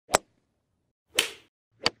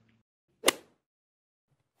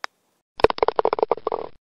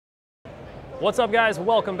What's up, guys?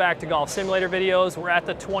 Welcome back to Golf Simulator Videos. We're at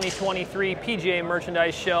the 2023 PGA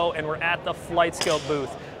Merchandise Show and we're at the Flightscope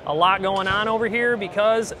booth. A lot going on over here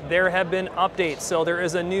because there have been updates. So there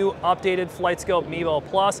is a new updated Flightscope Mevo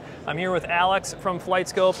Plus. I'm here with Alex from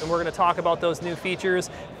Flightscope and we're going to talk about those new features.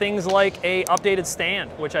 Things like a updated stand,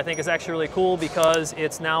 which I think is actually really cool because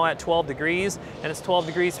it's now at 12 degrees and it's 12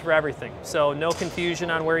 degrees for everything. So no confusion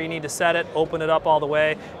on where you need to set it. Open it up all the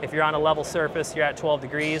way. If you're on a level surface, you're at 12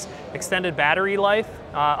 degrees. Extended battery life,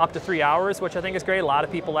 up to 3 hours, which I think is great. A lot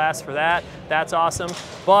of people ask for that. That's awesome.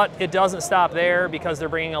 But it doesn't stop there because they're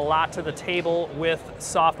bringing a lot to the table with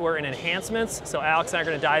software and enhancements. So Alex and I are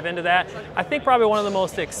going to dive into that. I think probably one of the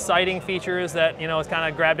most exciting features that has kind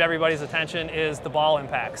of grabbed everybody's attention is the ball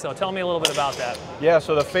impact. So tell me a little bit about that. Yeah,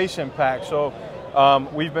 so the face impact. So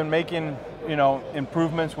we've been making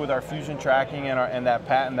improvements with our fusion tracking and that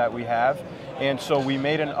patent that we have. And so we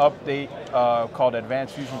made an update called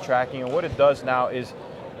Advanced Fusion Tracking, and what it does now is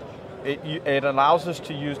it allows us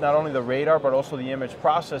to use not only the radar but also the image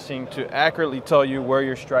processing to accurately tell you where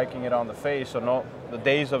you're striking it on the face. So the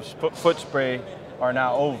days of foot spray are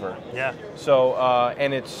now over. Yeah. So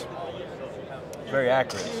and it's very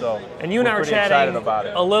accurate. So and you and I were chatting about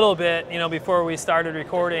it a little bit, before we started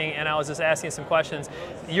recording, and I was just asking some questions.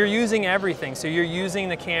 You're using everything, so you're using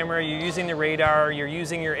the camera, you're using the radar, you're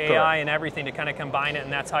using your AI Correct. and everything to kind of combine it,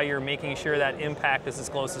 and that's how you're making sure that impact is as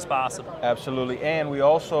close as possible. Absolutely, and we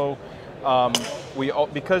also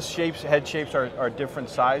because head shapes are different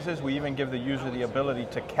sizes, we even give the user the ability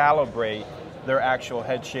to calibrate their actual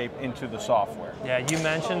head shape into the software. Yeah, you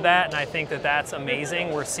mentioned that, and I think that that's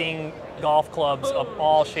amazing. We're seeing golf clubs of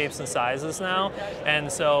all shapes and sizes now,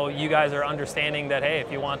 and so you guys are understanding that, hey,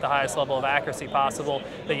 if you want the highest level of accuracy possible,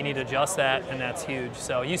 that you need to adjust that, and that's huge.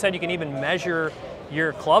 So you said you can even measure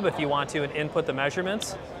your club if you want to and input the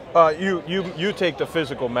measurements? You take the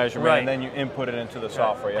physical measurement, right, and then you input it into the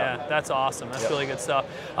software. Yeah, that's awesome. That's really good stuff.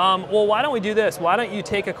 Well, why don't we do this? Why don't you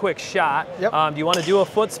take a quick shot? Yep. Do you want to do a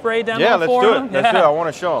foot spray demo let's for do them? it. Let's do it. I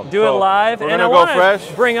want to show them. Do it live. And I want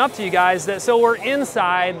to bring up to you guys that, so we're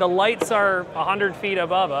inside, the lights are 100 feet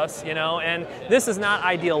above us, and this is not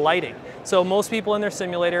ideal lighting. So most people in their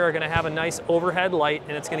simulator are going to have a nice overhead light,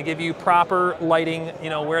 and it's going to give you proper lighting,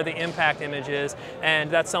 where the impact image is,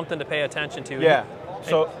 and that's something to pay attention to. Yeah.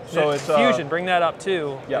 So it's Fusion, bring that up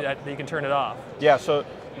too, yep, that you can turn it off. Yeah, so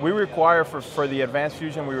we require, for the Advanced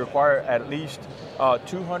Fusion, we require at least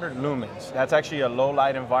 200 lumens. That's actually a low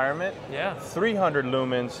light environment. Yeah. 300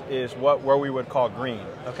 lumens is where we would call green.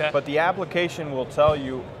 Okay. But the application will tell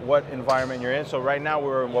you what environment you're in. So right now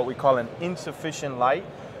we're in what we call an insufficient light,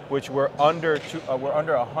 which we're under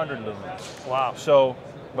 100 lumens. Wow. So,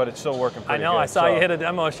 but it's still working pretty good. I know, I saw you hit a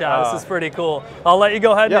demo shot. This is pretty cool. I'll let you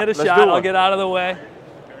go ahead and hit a shot. I'll get out of the way.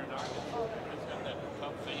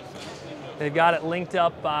 They've got it linked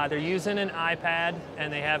up. They're using an iPad,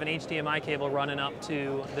 and they have an HDMI cable running up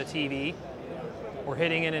to the TV. We're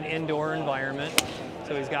hitting in an indoor environment,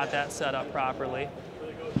 so he's got that set up properly.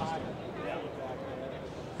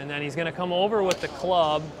 And then he's going to come over with the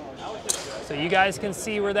club, so you guys can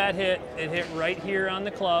see where that hit. It hit right here on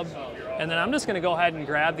the club. And then I'm just going to go ahead and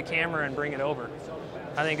grab the camera and bring it over.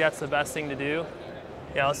 I think that's the best thing to do.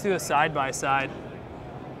 Yeah, let's do a side-by-side.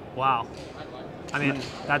 Wow. I mean,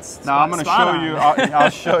 that's now I'm going to show you. I'll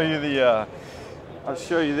show you the. I'll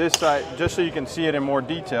show you this side just so you can see it in more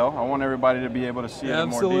detail. I want everybody to be able to see it in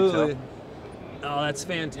more detail. Oh, that's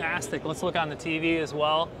fantastic. Let's look on the TV as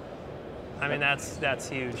well. I mean, that's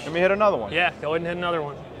huge. Let me hit another one. Yeah, go ahead and hit another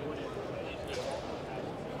one.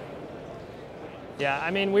 Yeah,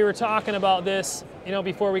 I mean, we were talking about this,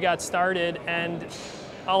 before we got started, and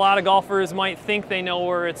a lot of golfers might think they know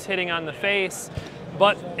where it's hitting on the face,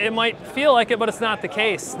 but it might feel like it, but it's not the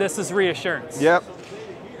case. This is reassurance. Yep.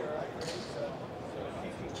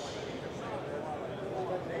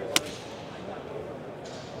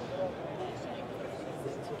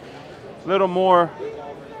 Little more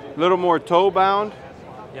toe bound.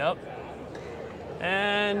 Yep.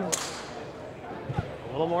 And a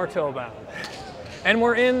little more toe bound. And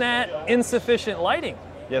we're in that insufficient lighting,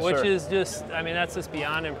 which is just, I mean, that's just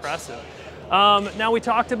beyond impressive. Now we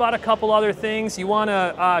talked about a couple other things. You want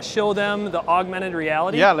to show them the augmented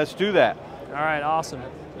reality? Yeah, let's do that. All right, awesome.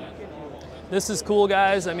 This is cool,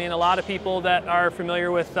 guys. I mean, a lot of people that are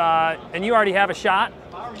familiar with, and you already have a shot.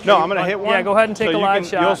 No, I'm going to hit one. Yeah, go ahead and take a live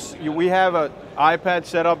shot. We have an iPad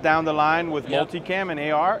set up down the line with multicam and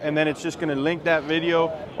AR, and then it's just going to link that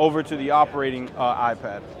video over to the operating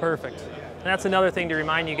iPad. Perfect. And that's another thing to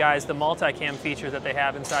remind you guys, the multicam feature that they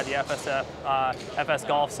have inside the FS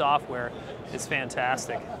Golf software is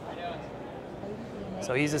fantastic.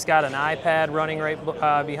 So he's just got an iPad running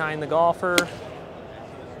right behind the golfer.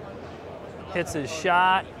 Hits his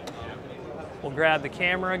shot. We'll grab the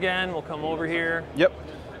camera again. We'll come over here. Yep.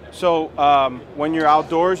 So when you're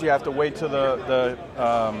outdoors, you have to wait till the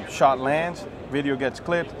shot lands. Video gets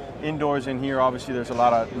clipped. Indoors in here, obviously there's a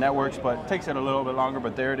lot of networks, but it takes it a little bit longer,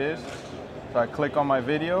 but there it is. So I click on my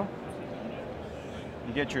video.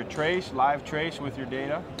 You get your trace, live trace with your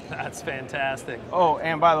data. That's fantastic. Oh,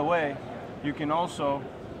 and by the way, you can also,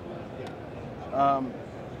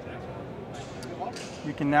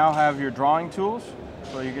 you can now have your drawing tools.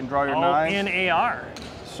 So you can draw your knives. In AR.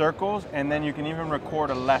 Circles, and then you can even record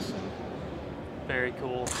a lesson. Very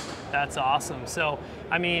cool. That's awesome. So,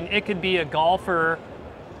 I mean, it could be a golfer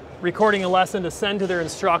recording a lesson to send to their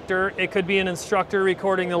instructor. It could be an instructor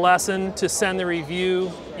recording the lesson to send the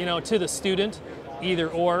review, you know, to the student. Either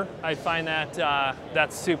or. I find that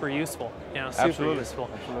that's super useful. You know, super Absolutely. useful.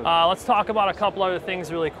 Absolutely. Let's talk about a couple other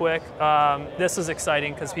things really quick. This is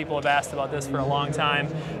exciting because people have asked about this for a long time.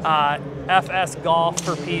 FS Golf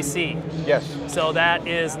for PC. Yes. So that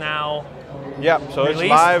is now. Yeah. So released? it's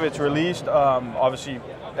live. It's released. Obviously,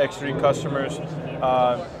 X3 customers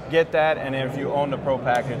get that, and if you own the Pro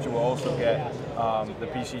Package, you will also get the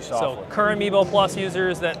PC software. So current Mevo Plus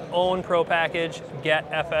users that own Pro Package get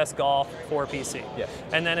FS Golf for PC. Yes.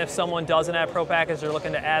 And then if someone doesn't have Pro Package, they're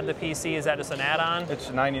looking to add the PC, is that just an add-on? It's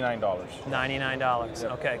 $99. $99.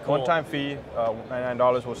 Yep. Okay, cool. One-time fee,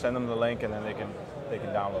 $99. We'll send them the link, and then they can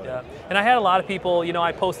download it. And I had a lot of people, you know,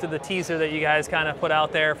 I posted the teaser that you guys kind of put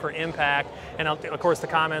out there for Impact, and of course the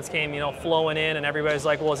comments came, you know, flowing in, and everybody's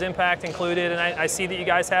like, well, is Impact included? And I see that you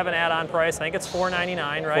guys have an add-on price. I think it's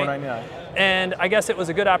 $4.99, right? $4.99. And I guess it was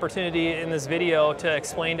a good opportunity in this video to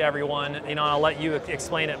explain to everyone, you know, I'll let you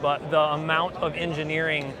explain it, but the amount of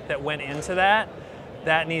engineering that went into that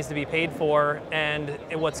needs to be paid for. And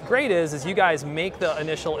what's great is you guys make the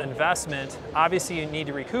initial investment. Obviously you need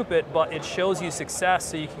to recoup it, but it shows you success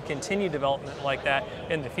so you can continue development like that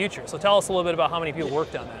in the future. So tell us a little bit about how many people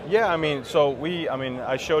worked on that. Yeah, I mean,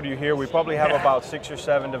 I showed you here, we probably have about 6 or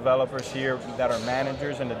 7 developers here that are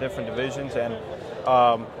managers in the different divisions, and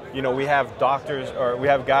you know, we have doctors, or we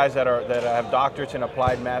have guys that have doctorates in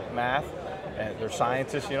applied math. And they're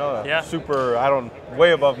scientists, you know, super,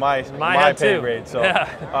 way above my pay grade. So,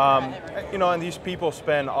 you know, and these people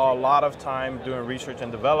spend a lot of time doing research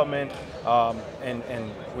and development,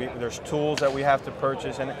 and there's tools that we have to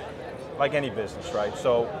purchase, and like any business, right?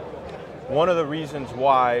 So one of the reasons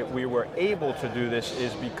why we were able to do this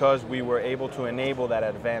is because we were able to enable that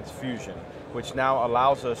advanced fusion, which now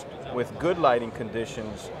allows us, with good lighting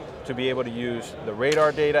conditions, to be able to use the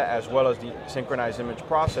radar data as well as the synchronized image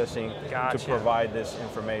processing to provide this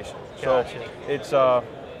information. So it's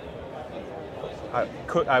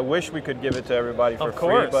I wish we could give it to everybody for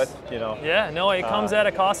free, but you know. Yeah, no, it comes at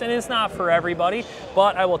a cost, and it's not for everybody.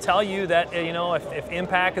 But I will tell you that, you know, if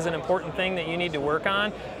impact is an important thing that you need to work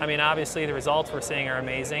on, I mean, obviously the results we're seeing are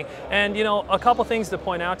amazing. And you know, a couple things to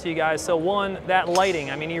point out to you guys. So one, that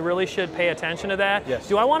lighting. I mean, you really should pay attention to that. Yes.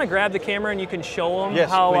 Do I want to grab the camera and you can show them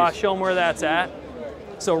show them where that's at?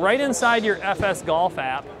 So right inside your FS Golf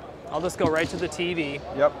app. I'll just go right to the TV.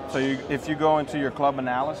 Yep, so if you go into your club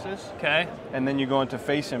analysis, okay, and then you go into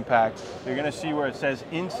face impact, you're gonna see where it says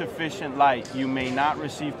insufficient light. You may not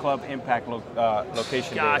receive club impact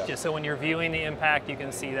location data. Gotcha, so when you're viewing the impact, you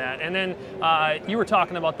can see that. And then you were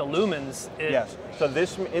talking about the lumens. Yes, so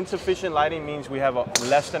this insufficient lighting means we have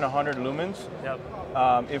less than 100 lumens.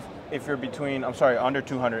 Yep. If you're between, under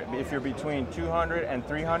 200. If you're between 200 and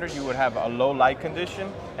 300, you would have a low light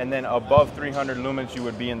condition, and then above 300 lumens, you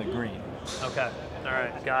would be in the green. Okay, all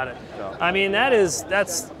right, got it. So, I mean,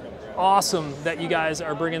 that's awesome that you guys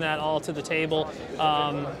are bringing that all to the table.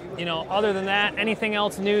 You know, other than that, anything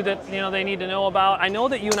else new that, you know, they need to know about? I know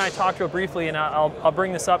that you and I talked about briefly, and I'll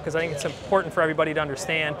bring this up because I think it's important for everybody to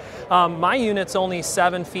understand. My unit's only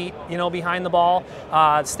 7 feet, you know, behind the ball.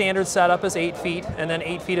 Standard setup is 8 feet, and then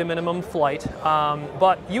 8 feet of minimum flight.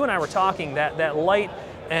 But you and I were talking that light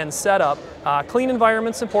and setup. Clean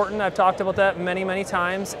environment's important. I've talked about that many, many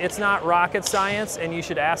times. It's not rocket science, and you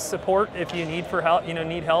should ask support if you need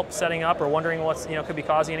help setting up or wondering what's, you know, could be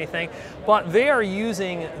causing anything. But they are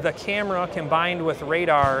using the camera combined with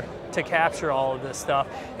radar to capture all of this stuff,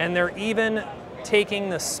 and they're even taking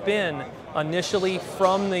the spin initially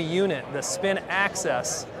from the unit, the spin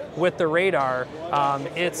access with the radar,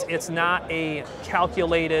 it's not a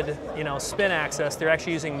calculated, you know, spin axis. They're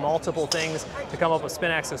actually using multiple things to come up with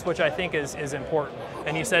spin axis, which I think is important.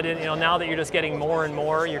 And you said, you know, now that you're just getting more and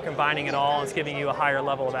more, you're combining it all, and it's giving you a higher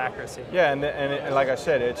level of accuracy. Yeah, and like I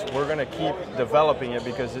said, we're going to keep developing it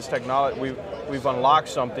because this technology, we've unlocked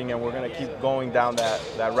something, and we're going to keep going down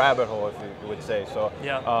that rabbit hole, if you would say. So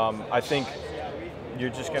yeah. I think you're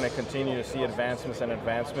just going to continue to see advancements and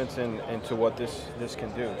advancements into what this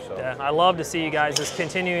can do. So. Yeah, I love to see you guys just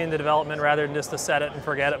continuing the development rather than just a set it and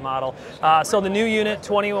forget it model. So the new unit,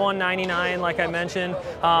 $21.99, like I mentioned.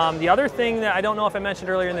 The other thing that I don't know if I mentioned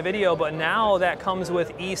earlier in the video, but now that comes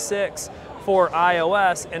with E6 for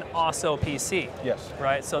iOS and also PC. Yes.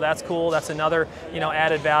 Right, so that's cool. That's another, you know,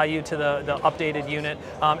 added value to the updated unit.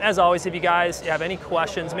 As always, if you guys have any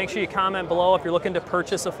questions, make sure you comment below. If you're looking to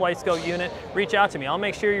purchase a Flightscope unit, reach out to me. I'll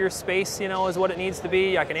make sure your space, you know, is what it needs to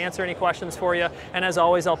be. I can answer any questions for you. And as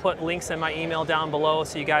always, I'll put links in my email down below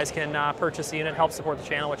so you guys can purchase the unit, help support the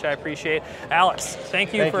channel, which I appreciate. Alex,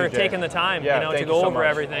 thank you for taking the time, yeah, you know, to go over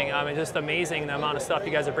everything. I mean, just amazing the amount of stuff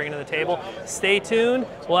you guys are bringing to the table. Stay tuned.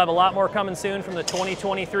 We'll have a lot more coming soon from the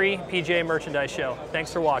 2023 PGA Merchandise Show.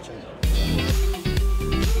 Thanks for watching.